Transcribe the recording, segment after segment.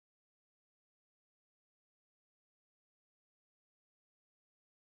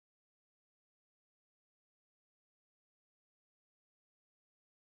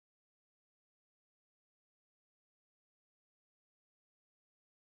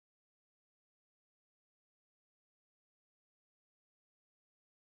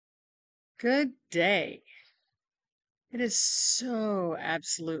Good day. It is so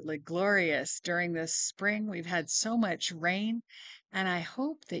absolutely glorious during this spring. We've had so much rain, and I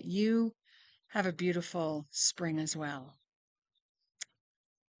hope that you have a beautiful spring as well.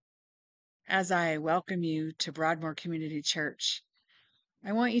 As I welcome you to Broadmoor Community Church,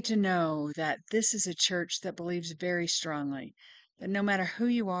 I want you to know that this is a church that believes very strongly that no matter who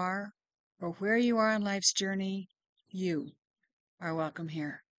you are or where you are on life's journey, you are welcome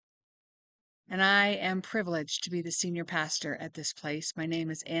here. And I am privileged to be the senior pastor at this place. My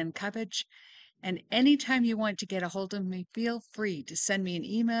name is Ann Cubbage, and anytime you want to get a hold of me, feel free to send me an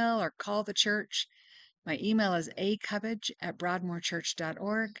email or call the church. My email is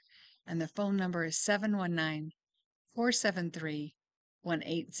acubbage@broadmoorchurch.org, and the phone number is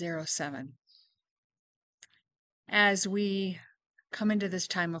 719-473-1807. As we come into this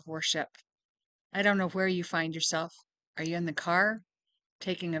time of worship, I don't know where you find yourself. Are you in the car,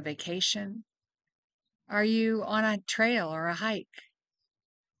 taking a vacation? Are you on a trail or a hike?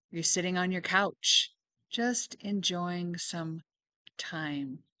 You're sitting on your couch, just enjoying some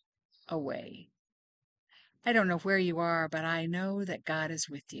time away. I don't know where you are, but I know that God is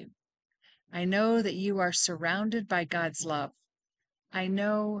with you. I know that you are surrounded by God's love. I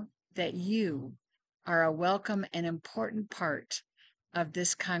know that you are a welcome and important part of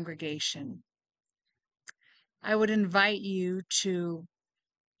this congregation. I would invite you to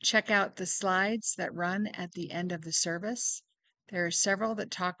check out the slides that run at the end of the service. There are several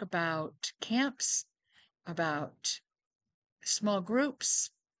that talk about camps, about small groups,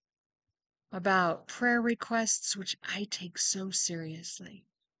 about prayer requests, which I take so seriously.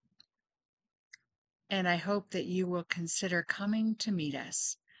 And I hope that you will consider coming to meet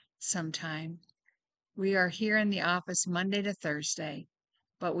us sometime. We are here in the office Monday to Thursday,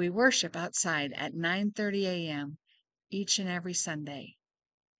 but we worship outside at 9:30 a.m. each and every Sunday.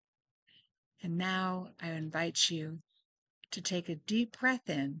 And now I invite you to take a deep breath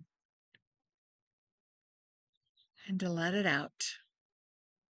in and to let it out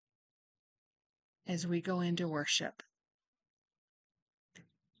as we go into worship.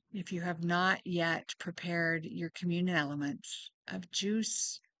 If you have not yet prepared your communion elements of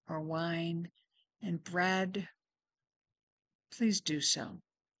juice or wine and bread, please do so.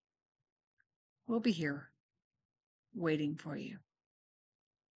 We'll be here waiting for you.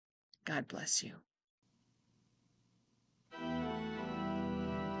 God bless you.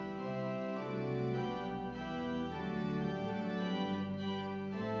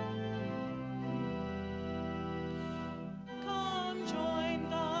 Come join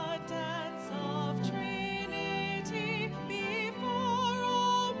the dance of Trinity before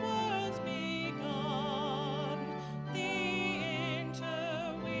all worlds begun. The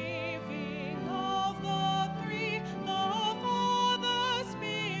interweaving of the three, the Father,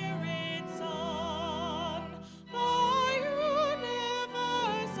 Spirit, Son. The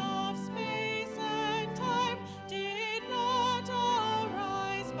universe of space and time did not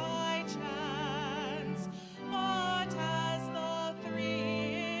arise by chance, but as the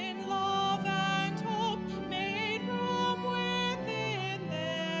three in love and hope made room within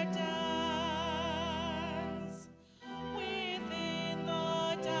their dance. Within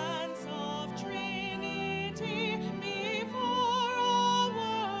the dance of Trinity, before all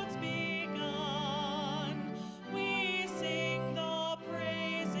worlds begun, we sing the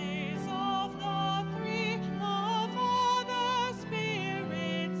praises of the three, the Father,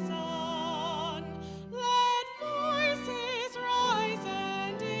 Spirit, Son. Let voices rise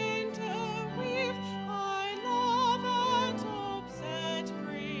and interweave, by love and hope set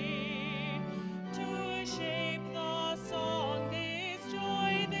free, to shape the song, this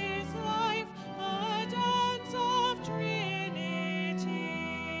joy, this life, the dance of Trinity.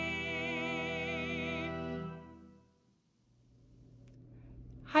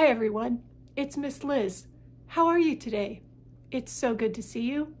 Hi everyone, it's Miss Liz. How are you today? It's so good to see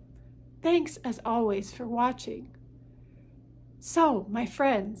you. Thanks as always for watching. So, my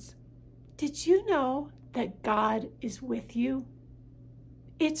friends, did you know that God is with you?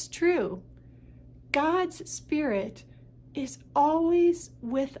 It's true. God's Spirit is always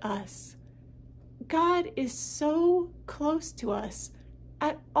with us. God is so close to us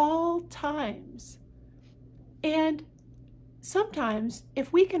at all times. And sometimes,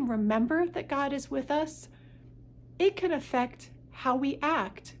 if we can remember that God is with us, it can affect how we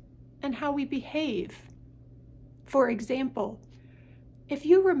act and how we behave. For example, if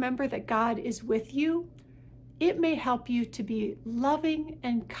you remember that God is with you, it may help you to be loving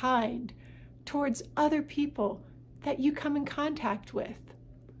and kind towards other people that you come in contact with.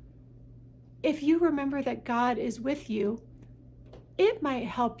 If you remember that God is with you, it might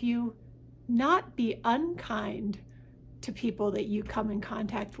help you not be unkind to people that you come in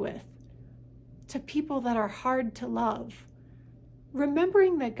contact with, to people that are hard to love.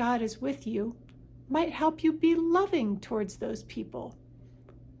 Remembering that God is with you might help you be loving towards those people.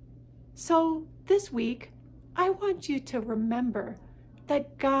 So this week, I want you to remember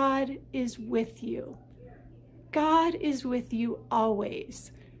that God is with you. God is with you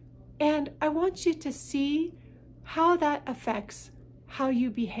always. And I want you to see how that affects how you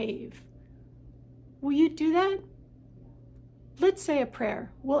behave. Will you do that? Let's say a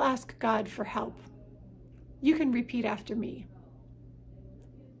prayer. We'll ask God for help. You can repeat after me.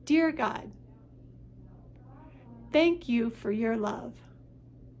 Dear God, thank you for your love.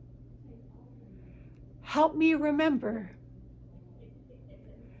 Help me remember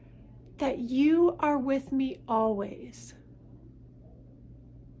that you are with me always.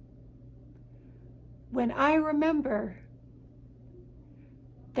 When I remember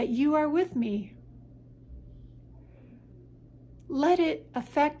that you are with me, let it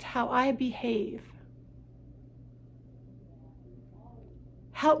affect how I behave.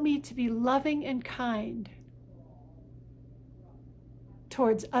 Help me to be loving and kind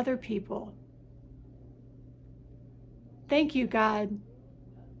towards other people. Thank you, God.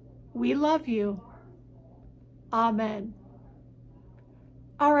 We love you. Amen.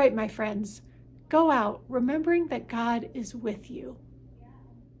 All right, my friends, go out remembering that God is with you.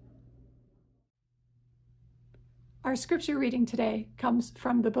 Our scripture reading today comes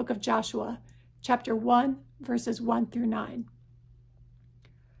from the book of Joshua, chapter 1, verses 1 through 9.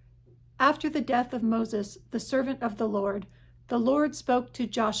 After the death of Moses, the servant of the Lord spoke to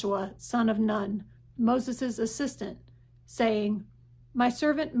Joshua, son of Nun, Moses' assistant, saying, My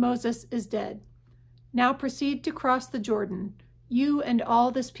servant Moses is dead. Now proceed to cross the Jordan, you and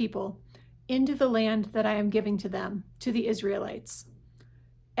all this people, into the land that I am giving to them, to the Israelites.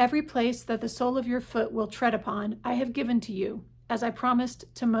 Every place that the sole of your foot will tread upon, I have given to you, as I promised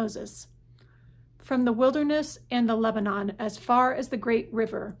to Moses. From the wilderness and the Lebanon, as far as the great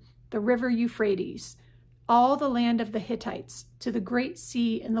river, the river Euphrates, all the land of the Hittites, to the great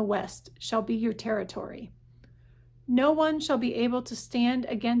sea in the west, shall be your territory. No one shall be able to stand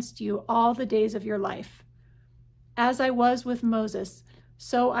against you all the days of your life. As I was with Moses,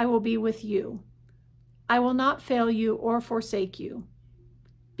 so I will be with you. I will not fail you or forsake you.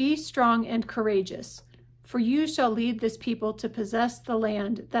 Be strong and courageous, for you shall lead this people to possess the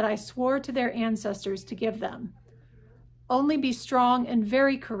land that I swore to their ancestors to give them. Only be strong and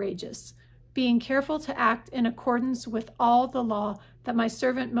very courageous, being careful to act in accordance with all the law that my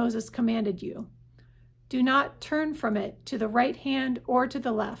servant Moses commanded you. Do not turn from it to the right hand or to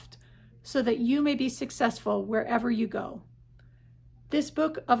the left, so that you may be successful wherever you go. This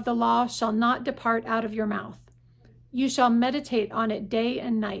book of the law shall not depart out of your mouth. You shall meditate on it day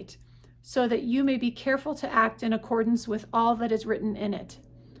and night, so that you may be careful to act in accordance with all that is written in it.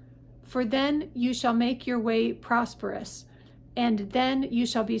 For then you shall make your way prosperous, and then you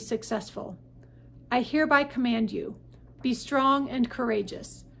shall be successful. I hereby command you, be strong and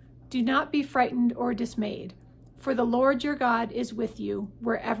courageous. Do not be frightened or dismayed, for the Lord your God is with you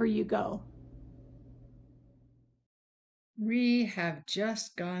wherever you go. We have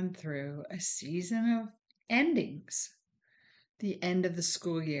just gone through a season of endings. The end of the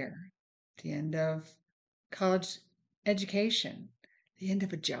school year, the end of college education, the end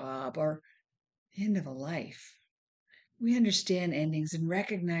of a job, or the end of a life. We understand endings and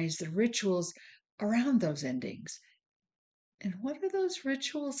recognize the rituals around those endings. And what are those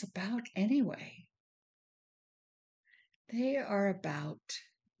rituals about anyway? They are about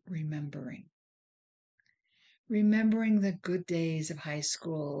remembering. Remembering the good days of high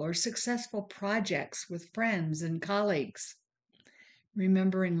school or successful projects with friends and colleagues.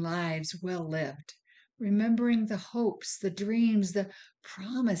 Remembering lives well lived. Remembering the hopes, the dreams, the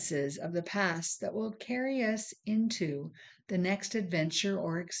promises of the past that will carry us into the next adventure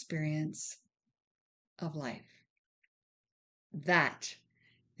or experience of life. That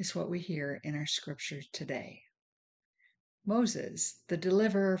is what we hear in our scriptures today. Moses, the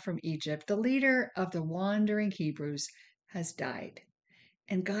deliverer from Egypt, the leader of the wandering Hebrews, has died.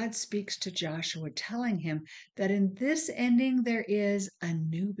 And God speaks to Joshua, telling him that in this ending there is a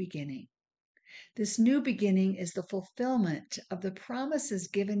new beginning. This new beginning is the fulfillment of the promises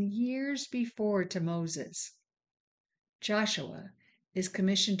given years before to Moses. Joshua is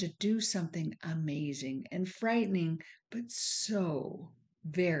commissioned to do something amazing and frightening, but so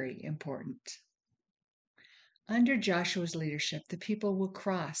very important. Under Joshua's leadership, the people will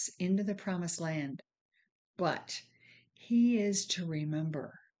cross into the promised land, but he is to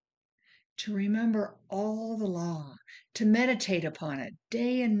remember. to remember all the law, to meditate upon it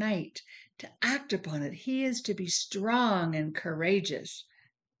day and night, to act upon it. He is to be strong and courageous,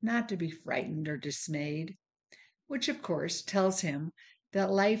 not to be frightened or dismayed, which of course tells him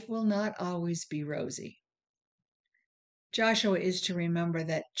that life will not always be rosy. Joshua is to remember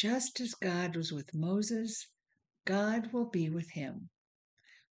that just as God was with Moses, God will be with him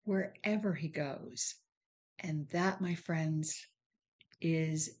wherever he goes. And that, my friends,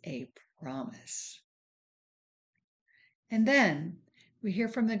 is a promise. And then we hear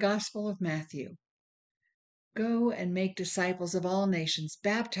from the Gospel of Matthew. Go and make disciples of all nations,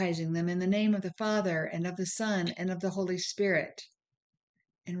 baptizing them in the name of the Father and of the Son and of the Holy Spirit.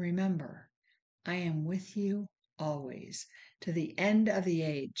 And remember, I am with you always to the end of the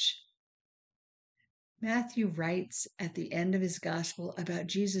age. Matthew writes at the end of his gospel about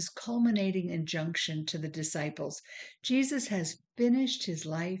Jesus' culminating injunction to the disciples. Jesus has finished his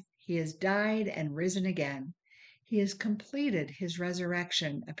life. He has died and risen again. He has completed his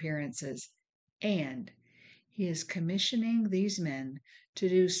resurrection appearances, and he is commissioning these men to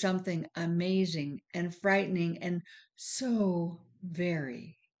do something amazing and frightening and so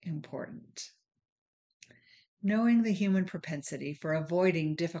very important. Knowing the human propensity for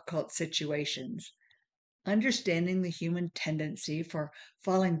avoiding difficult situations, understanding the human tendency for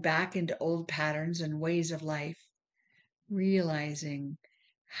falling back into old patterns and ways of life, realizing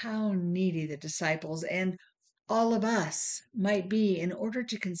how needy the disciples and all of us might be in order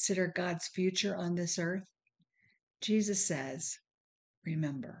to consider God's future on this earth, Jesus says,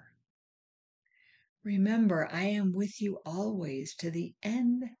 remember. Remember, I am with you always to the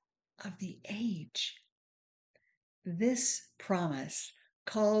end of the age. This promise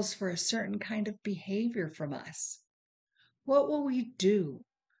calls for a certain kind of behavior from us. What will we do?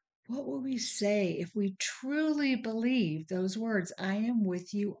 What will we say if we truly believe those words, I am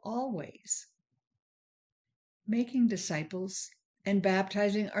with you always? Making disciples and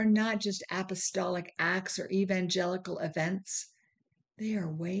baptizing are not just apostolic acts or evangelical events. They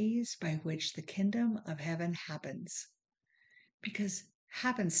are ways by which the kingdom of heaven happens. Because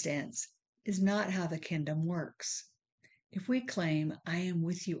happenstance is not how the kingdom works. If we claim, I am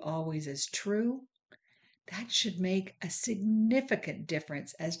with you always as true, that should make a significant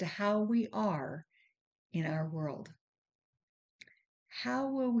difference as to how we are in our world. How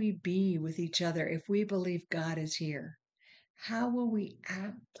will we be with each other if we believe God is here? How will we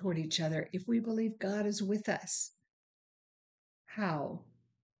act toward each other if we believe God is with us? How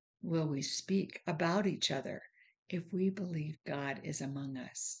will we speak about each other if we believe God is among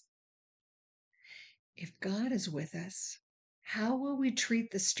us? If God is with us, how will we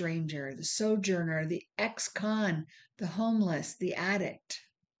treat the stranger, the sojourner, the ex-con, the homeless, the addict?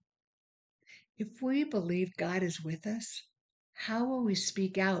 If we believe God is with us, how will we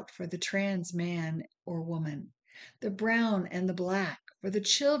speak out for the trans man or woman, the brown and the black, for the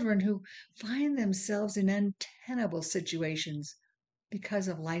children who find themselves in untenable situations because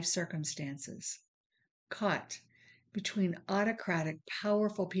of life circumstances, caught between autocratic,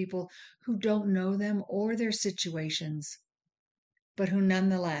 powerful people who don't know them or their situations, but who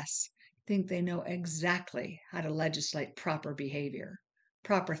nonetheless think they know exactly how to legislate proper behavior,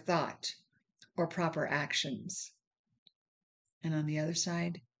 proper thought, or proper actions. And on the other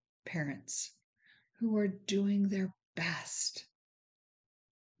side, parents who are doing their best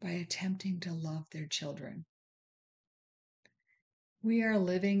by attempting to love their children. We are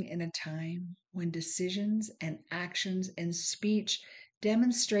living in a time when decisions and actions and speech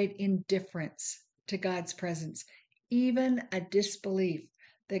demonstrate indifference to God's presence, even a disbelief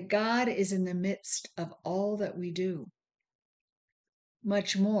that God is in the midst of all that we do.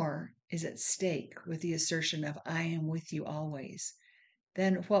 Much more is at stake with the assertion of I am with you always.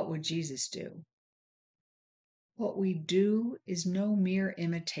 Then what would Jesus do? What we do is no mere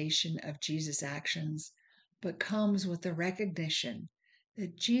imitation of Jesus' actions, but comes with the recognition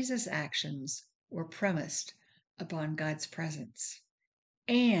that Jesus' actions were premised upon God's presence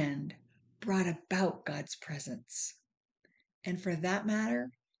and brought about God's presence. And for that matter,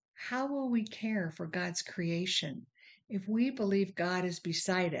 how will we care for God's creation if we believe God is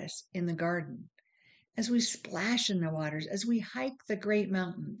beside us in the garden, as we splash in the waters, as we hike the great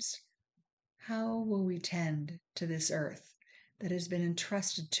mountains? How will we tend to this earth that has been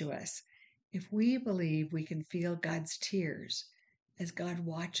entrusted to us if we believe we can feel God's tears as God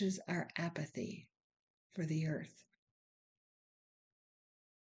watches our apathy for the earth?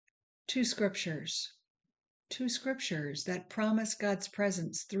 Two scriptures that promise God's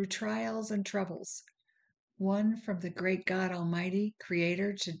presence through trials and troubles. One from the great God Almighty,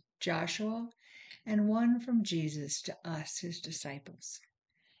 Creator, to Joshua, and one from Jesus to us, his disciples.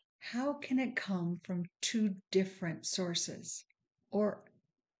 How can it come from two different sources? Or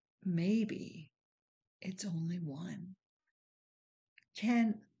maybe it's only one.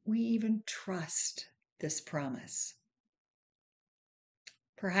 Can we even trust this promise?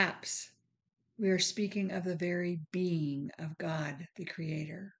 Perhaps we are speaking of the very being of God, the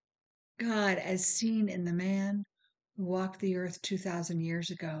Creator. God as seen in the man who walked the earth 2,000 years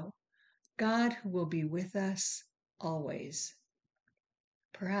ago. God who will be with us always.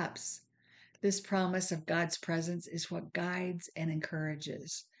 Perhaps this promise of God's presence is what guides and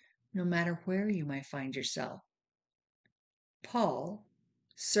encourages, no matter where you might find yourself. Paul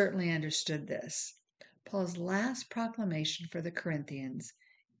certainly understood this. Paul's last proclamation for the Corinthians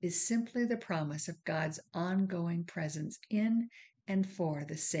is simply the promise of God's ongoing presence in and for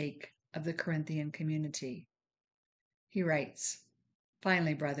the sake of the Corinthian community. He writes,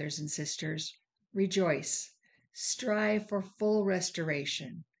 "Finally, brothers and sisters, rejoice, strive for full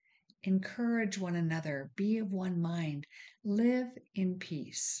restoration, encourage one another, be of one mind, live in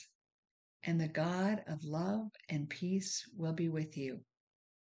peace, and the God of love and peace will be with you."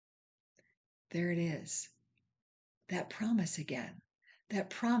 There it is, that promise again, that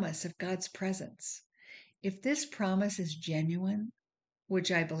promise of God's presence. If this promise is genuine,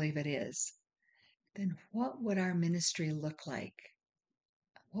 which I believe it is, then what would our ministry look like?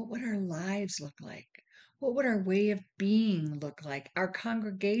 What would our lives look like? What would our way of being look like? Our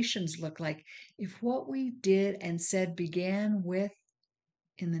congregations look like if what we did and said began with,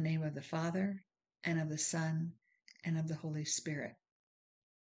 "In the name of the Father, and of the Son, and of the Holy Spirit."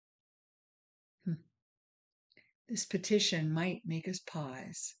 This petition might make us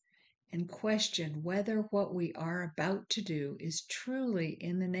pause and question whether what we are about to do is truly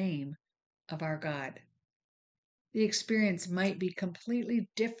in the name of our God. The experience might be completely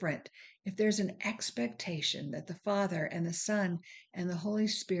different if there's an expectation that the Father and the Son and the Holy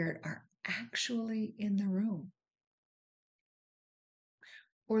Spirit are actually in the room.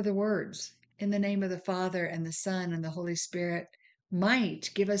 Or the words, "In the name of the Father and the Son and the Holy Spirit,"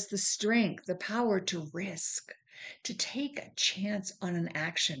 might give us the strength, the power to risk, to take a chance on an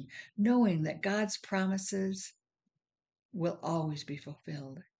action, knowing that God's promises will always be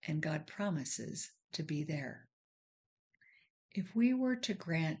fulfilled and God promises to be there. If we were to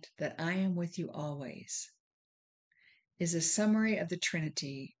grant that "I am with you always" is a summary of the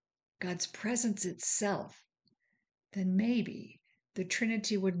Trinity, God's presence itself, then maybe the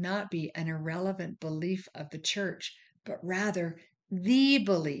Trinity would not be an irrelevant belief of the church, but rather the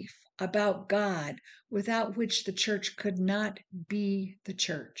belief about God without which the church could not be the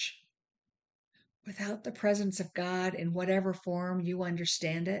church. Without the presence of God in whatever form you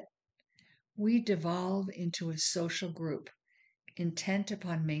understand it, we devolve into a social group intent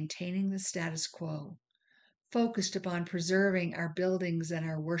upon maintaining the status quo, focused upon preserving our buildings and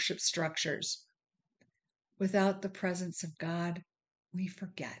our worship structures. Without the presence of God, we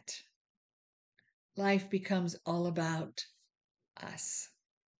forget. Life becomes all about us.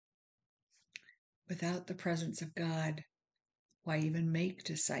 Without the presence of God, why even make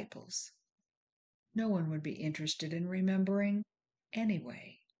disciples? No one would be interested in remembering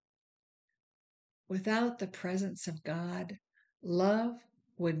anyway. Without the presence of God, love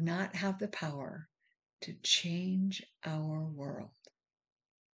would not have the power to change our world.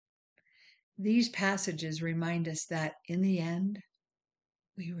 These passages remind us that in the end,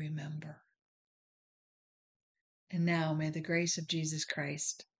 we remember. And now may the grace of Jesus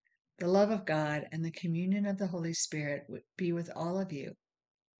Christ, the love of God, and the communion of the Holy Spirit be with all of you,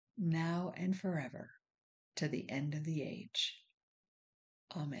 now and forever, to the end of the age.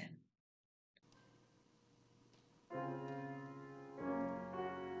 Amen.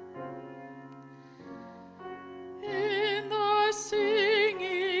 In the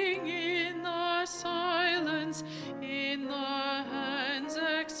singing, in the silence, in the hands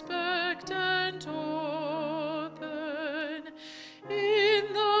expectant open,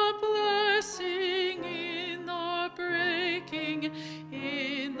 in the blessing, in the breaking,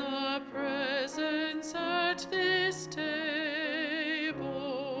 in the presence at this table.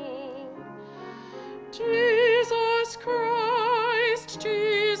 Jesus Christ,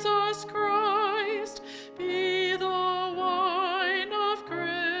 Jesus Christ, be the wine of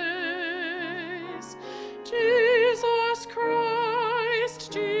grace. Jesus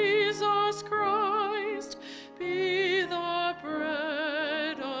Christ, Jesus Christ, be the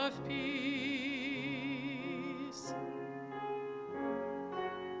bread of peace.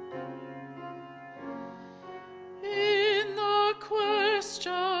 In the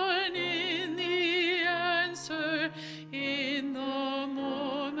question, in the answer, in the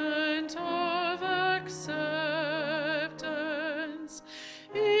moment of acceptance,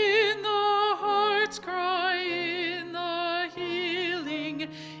 in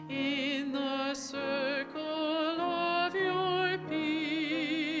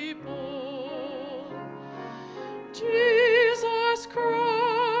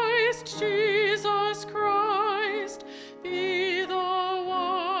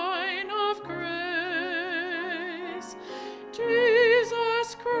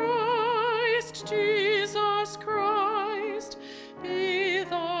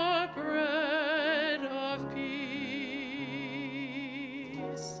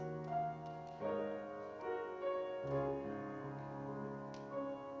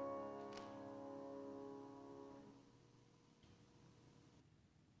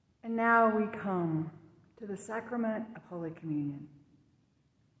And now we come to the sacrament of Holy Communion.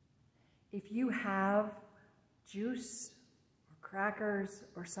 If you have juice or crackers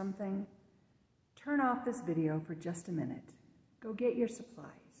or something, turn off this video for just a minute. Go get your supplies.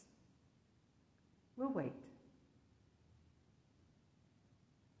 We'll wait.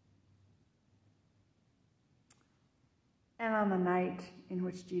 And on the night in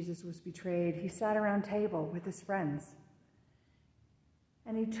which Jesus was betrayed, he sat around table with his friends.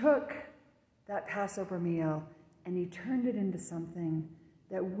 And he took that Passover meal and he turned it into something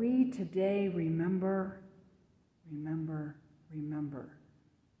that we today remember.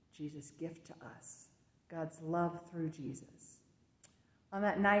 Jesus' gift to us, God's love through Jesus. On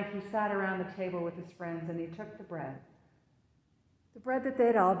that night, he sat around the table with his friends and he took the bread that they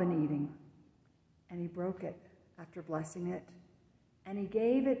had all been eating, and he broke it after blessing it, and he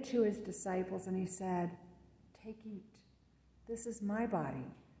gave it to his disciples and he said, "Take, eat. This is my body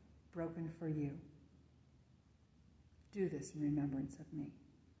broken for you. Do this in remembrance of me."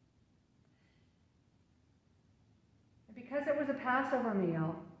 And because it was a Passover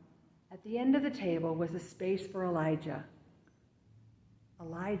meal, at the end of the table was a space for Elijah.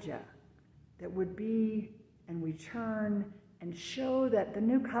 Elijah that would be and return and show that the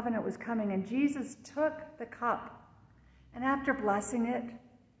new covenant was coming. And Jesus took the cup, and after blessing it,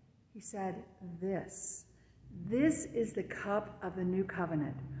 he said, This is the cup of the new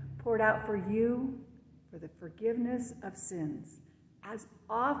covenant, poured out for you for the forgiveness of sins. As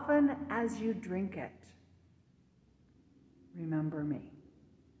often as you drink it, remember me.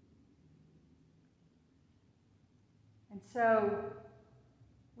 And so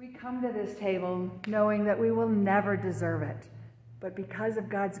we come to this table knowing that we will never deserve it, but because of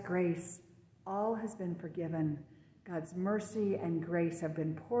God's grace, all has been forgiven. God's mercy and grace have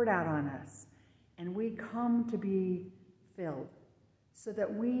been poured out on us, and we come to be filled so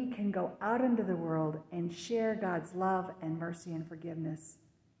that we can go out into the world and share God's love and mercy and forgiveness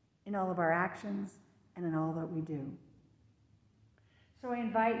in all of our actions and in all that we do. So I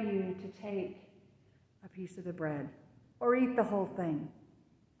invite you to take a piece of the bread or eat the whole thing.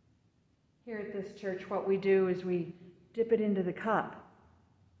 Here at this church, what we do is we dip it into the cup.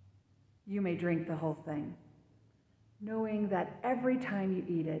 You may drink the whole thing, knowing that every time you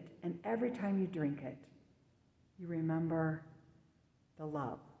eat it and every time you drink it, you remember the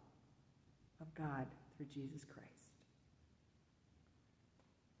love of God through Jesus Christ.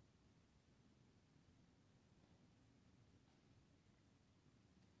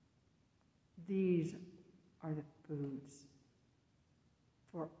 These are the foods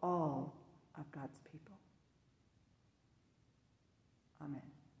for all of God's people. Amen.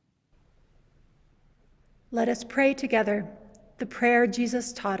 Let us pray together the prayer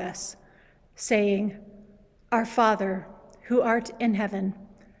Jesus taught us, saying, Our Father, who art in heaven,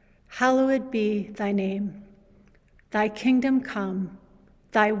 hallowed be thy name. Thy kingdom come,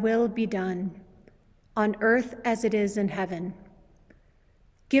 thy will be done, on earth as it is in heaven.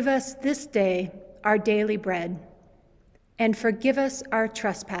 Give us this day our daily bread, and forgive us our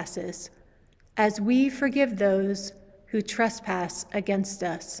trespasses, as we forgive those who trespass against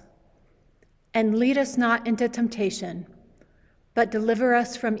us. And lead us not into temptation, but deliver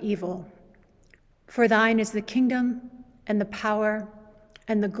us from evil. For thine is the kingdom, and the power,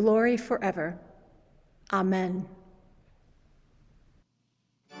 and the glory forever. Amen.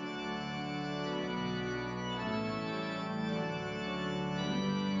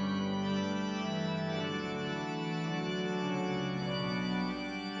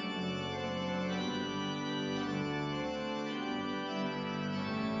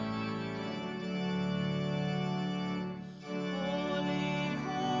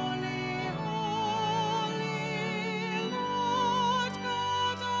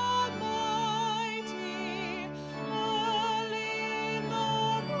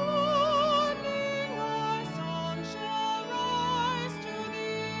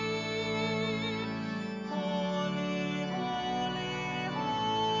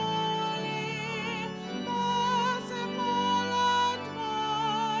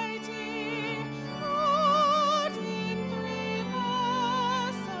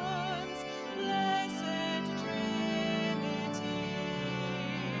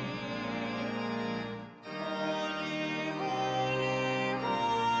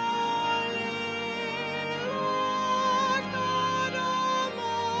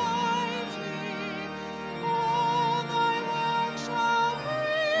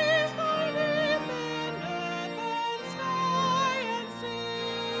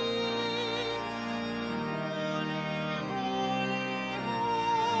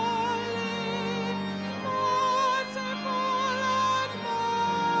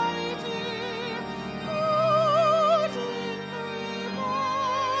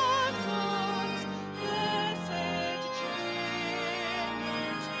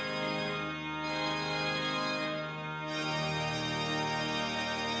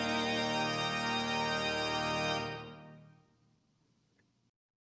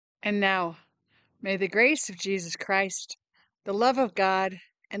 And now, may the grace of Jesus Christ, the love of God,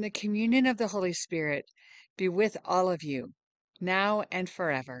 and the communion of the Holy Spirit be with all of you, now and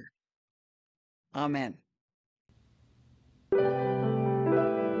forever. Amen.